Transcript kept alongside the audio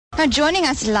Now, joining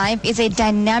us live is a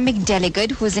dynamic delegate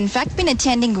who's in fact been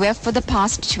attending WEF for the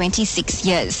past 26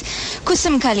 years.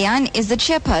 Koosum Kalyan is the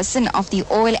chairperson of the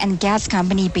oil and gas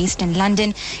company based in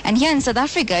London, and here in South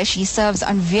Africa she serves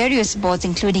on various boards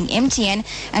including MTN,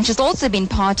 and she's also been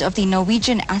part of the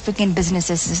Norwegian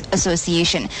Business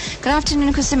Association. Good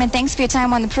afternoon, Koosum, and thanks for your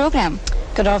time on the program.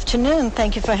 Good afternoon.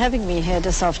 Thank you for having me here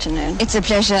this afternoon. It's a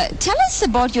pleasure. Tell us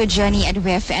about your journey at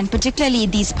WEF and particularly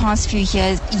these past few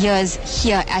years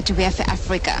here at WEF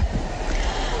Africa.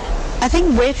 I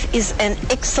think WEF is an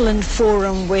excellent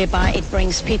forum whereby it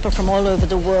brings people from all over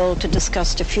the world to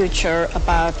discuss the future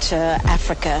about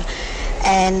Africa.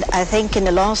 And I think in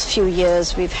the last few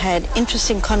years we've had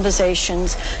interesting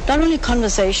conversations, not only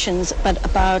conversations, but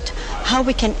about how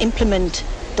we can implement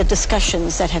the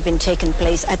discussions that have been taken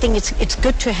place. I think it's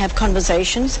good to have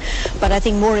conversations, but I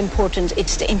think more important,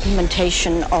 it's the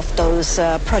implementation of those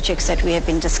projects that we have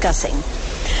been discussing.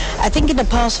 I think in the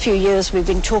past few years we've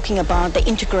been talking about the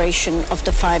integration of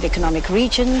the 5 economic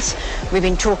regions. We've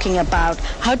been talking about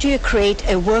how do you create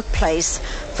a workplace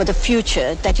for the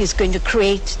future that is going to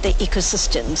create the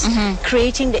ecosystems,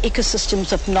 creating the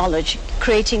ecosystems of knowledge,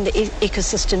 creating the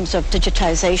ecosystems of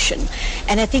digitization.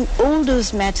 And I think all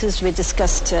those matters were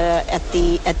discussed at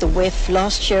the WEF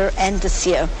last year and this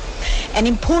year. And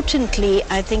importantly,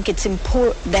 I think it's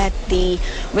important that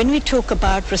when we talk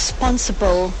about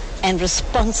responsible and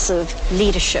responsive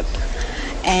leadership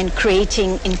and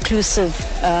creating inclusive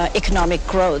economic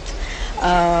growth,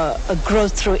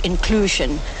 growth through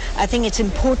inclusion, I think it's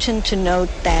important to note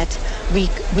that we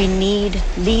need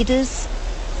leaders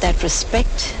that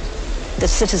respect the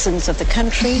citizens of the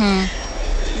country,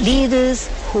 leaders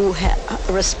who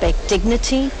respect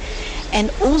dignity,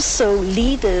 and also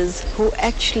leaders who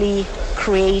actually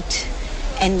create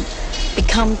and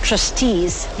become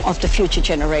trustees of the future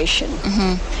generation.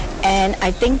 And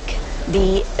I think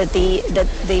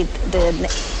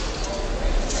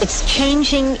it's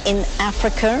changing in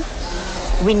Africa.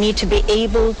 We need to be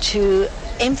able to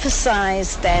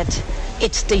emphasize that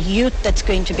it's the youth that's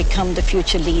going to become the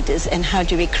future leaders, and how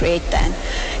do we create that?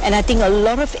 And I think a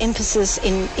lot of emphasis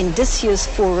in this year's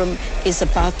forum is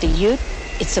about the youth.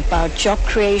 It's about job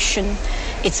creation.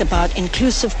 It's about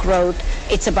inclusive growth.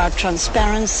 It's about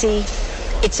transparency.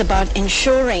 It's about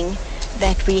ensuring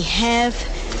that we have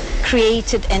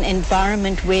created an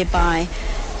environment whereby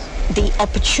the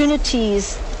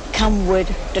opportunities come with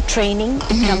the training,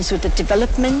 it comes with the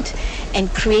development,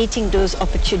 and creating those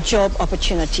job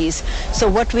opportunities. So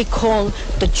what we call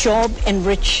the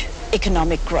job-enriched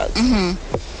economic growth.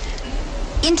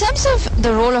 In terms of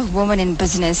the role of women in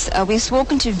business, we've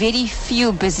spoken to very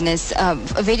few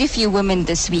women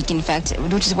this week, in fact,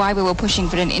 which is why we were pushing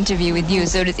for an interview with you.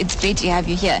 So it's great to have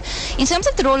you here. In terms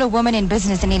of the role of women in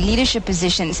business and in leadership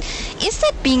positions, is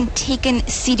that being taken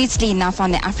seriously enough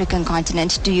on the African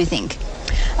continent, do you think?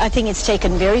 I think it's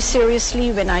taken very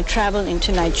seriously. When I travel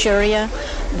into Nigeria,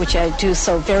 which I do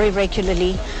so very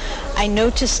regularly, I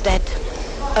noticed that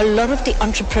a lot of the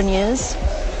entrepreneurs,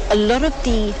 a lot of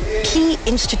the key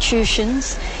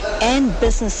institutions and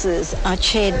businesses are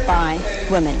chaired by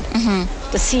women.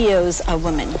 The CEOs are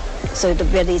women. So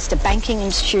whether it's the banking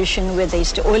institution, whether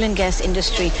it's the oil and gas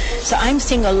industry. So I'm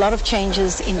seeing a lot of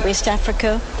changes in West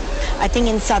Africa. I think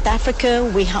in South Africa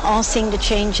we are seeing the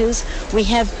changes. We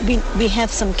have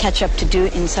some catch up to do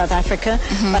in South Africa,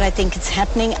 but I think it's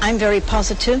happening. I'm very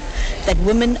positive that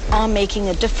women are making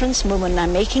a difference, women are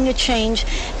making a change,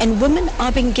 and women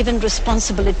are being given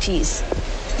responsibilities.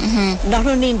 Not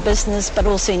only in business but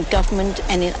also in government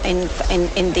and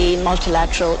in the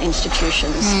multilateral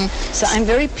institutions. So I'm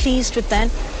very pleased with that.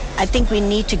 I think we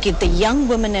need to give the young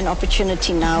women an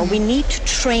opportunity now. We need to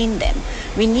train them.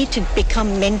 We need to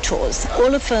become mentors.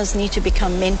 All of us need to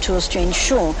become mentors to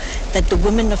ensure that the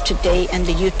women of today and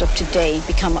the youth of today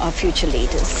become our future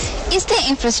leaders. Is there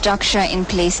infrastructure in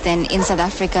place then in South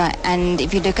Africa, and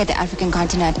if you look at the African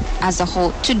continent as a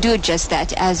whole, to do just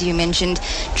that, as you mentioned,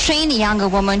 train younger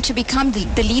women to become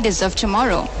the leaders of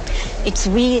tomorrow? It's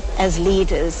we as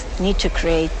leaders need to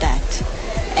create that.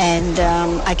 And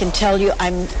I can tell you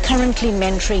I'm currently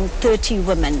mentoring 30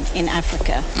 women in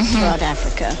Africa, throughout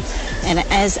Africa. And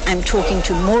as I'm talking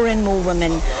to more and more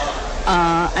women,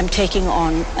 I'm taking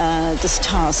on this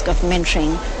task of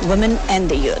mentoring women and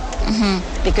the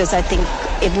youth. Because I think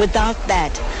without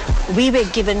that, we were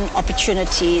given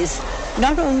opportunities,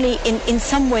 not only in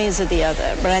some ways or the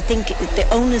other, but I think the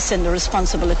onus and the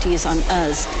responsibility is on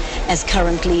us as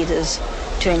current leaders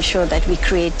to ensure that we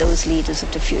create those leaders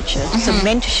of the future. So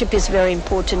mentorship is very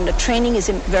important. The training is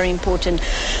very important.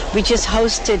 We just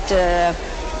hosted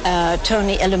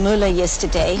Tony Elamula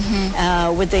yesterday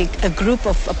with a group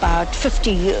of about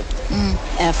 50 youth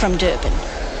from Durban.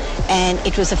 And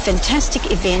it was a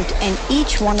fantastic event, and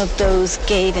each one of those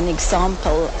gave an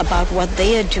example about what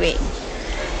they are doing.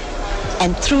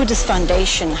 And through this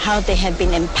foundation, how they have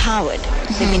been empowered.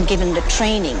 They've been given the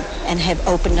training and have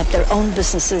opened up their own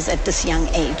businesses at this young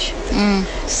age.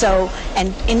 So,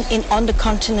 and on the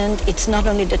continent, it's not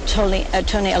only the Tony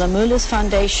Elamula's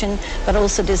foundation, but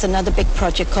also there's another big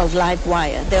project called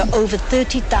Livewire. There are over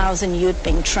 30,000 youth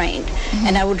being trained.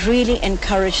 And I would really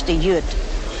encourage the youth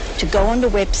to go on the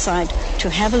website, to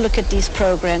have a look at these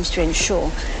programs, to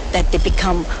ensure that they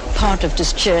become part of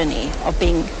this journey of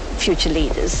being future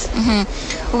leaders.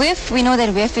 WIF, we know that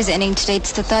WIF is ending today.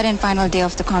 It's the third and final day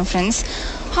of the conference.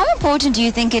 How important do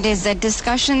you think it is that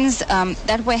discussions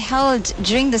that were held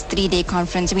during this 3-day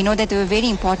conference, we know that there were very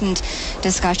important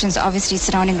discussions, obviously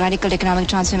surrounding radical economic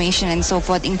transformation and so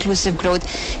forth, inclusive growth,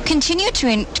 continue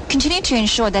to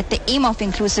ensure that the aim of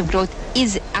inclusive growth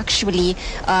is actually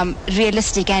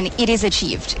realistic and it is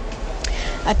achieved?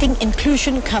 I think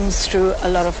inclusion comes through a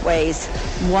lot of ways.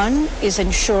 One is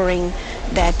ensuring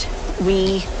that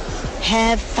we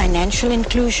have financial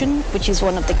inclusion, which is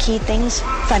one of the key things.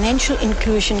 Financial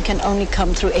inclusion can only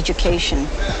come through education.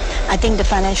 I think the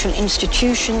financial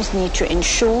institutions need to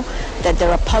ensure that there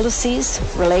are policies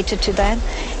related to that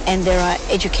and there are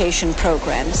education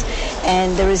programs.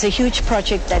 And there is a huge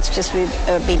project that's just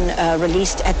been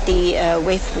released at the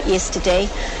WIF yesterday.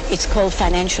 It's called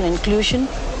Financial Inclusion.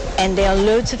 And there are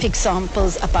loads of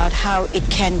examples about how it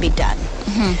can be done.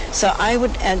 So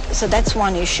so that's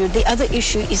one issue. The other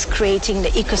issue is creating the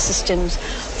ecosystems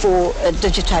for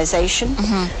digitization,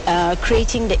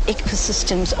 creating the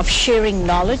ecosystems of sharing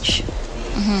knowledge,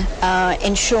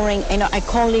 ensuring, I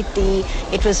call it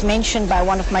it was mentioned by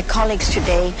one of my colleagues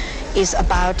today, is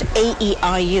about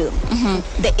AERU.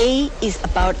 The A is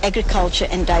about agriculture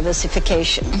and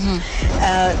diversification.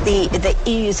 The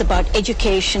E is about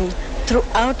education.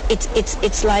 Throughout,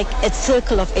 it's like a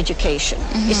circle of education.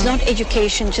 It's not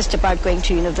education just about going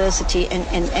to university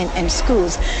and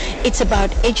schools. It's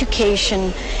about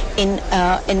education in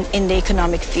the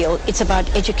economic field. It's about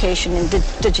education in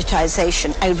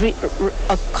digitization.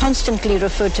 I constantly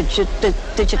refer to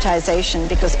digitization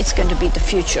because it's going to be the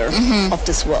future of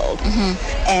this world.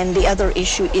 And the other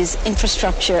issue is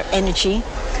infrastructure, energy.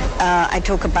 I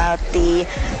talk about the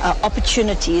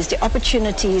opportunities. The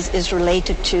opportunities is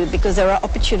related to, because there are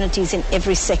opportunities in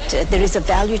every sector. There is a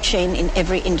value chain in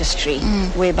every industry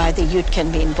whereby the youth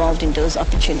can be involved in those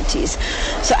opportunities.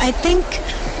 So I think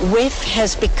WIF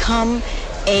has become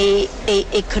a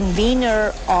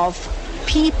convener of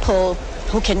people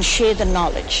who can share the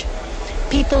knowledge,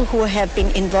 people who have been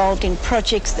involved in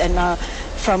projects and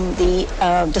from the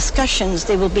discussions,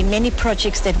 there will be many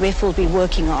projects that WIF will be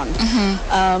working on.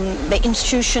 The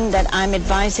institution that I'm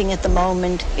advising at the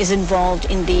moment is involved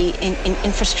in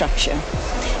infrastructure.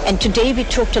 And today we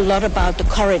talked a lot about the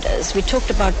corridors. We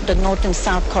talked about the North and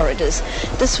South corridors.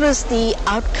 This was the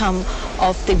outcome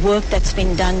of the work that's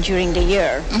been done during the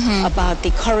year about the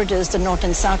corridors, the North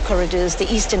and South corridors,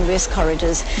 the East and West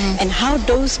corridors, and how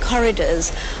those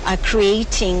corridors are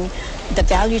creating the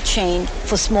value chain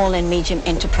for small and medium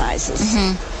enterprises.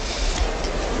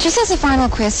 Just as a final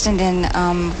question, then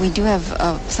we do have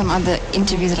some other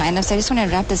interviews lined up, so I just want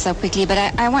to wrap this up quickly. But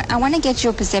I want to get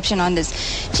your perception on this.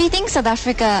 Do you think South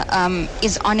Africa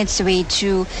is on its way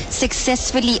to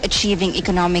successfully achieving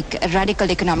radical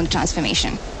economic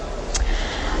transformation?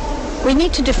 We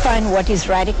need to define what is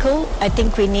radical. I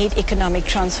think we need economic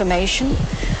transformation.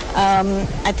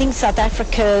 I think South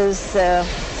Africa's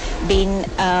been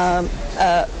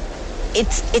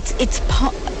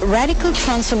radical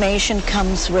transformation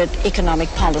comes with economic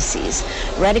policies.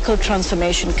 Radical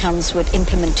transformation comes with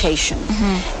implementation.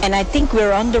 And I think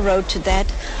we're on the road to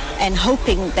that, and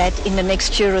hoping that in the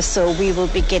next year or so we will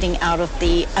be getting out of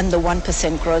the under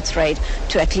 1% growth rate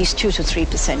to at least 2 to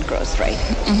 3% growth rate.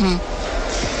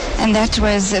 And that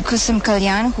was Koosum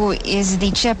Kalyan, who is the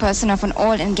chairperson of an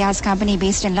oil and gas company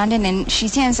based in London, and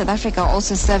she's here in South Africa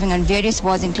also serving on various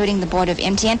boards, including the board of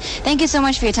MTN. Thank you so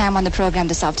much for your time on the program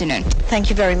this afternoon.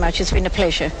 Thank you very much. It's been a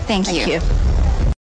pleasure. Thank you.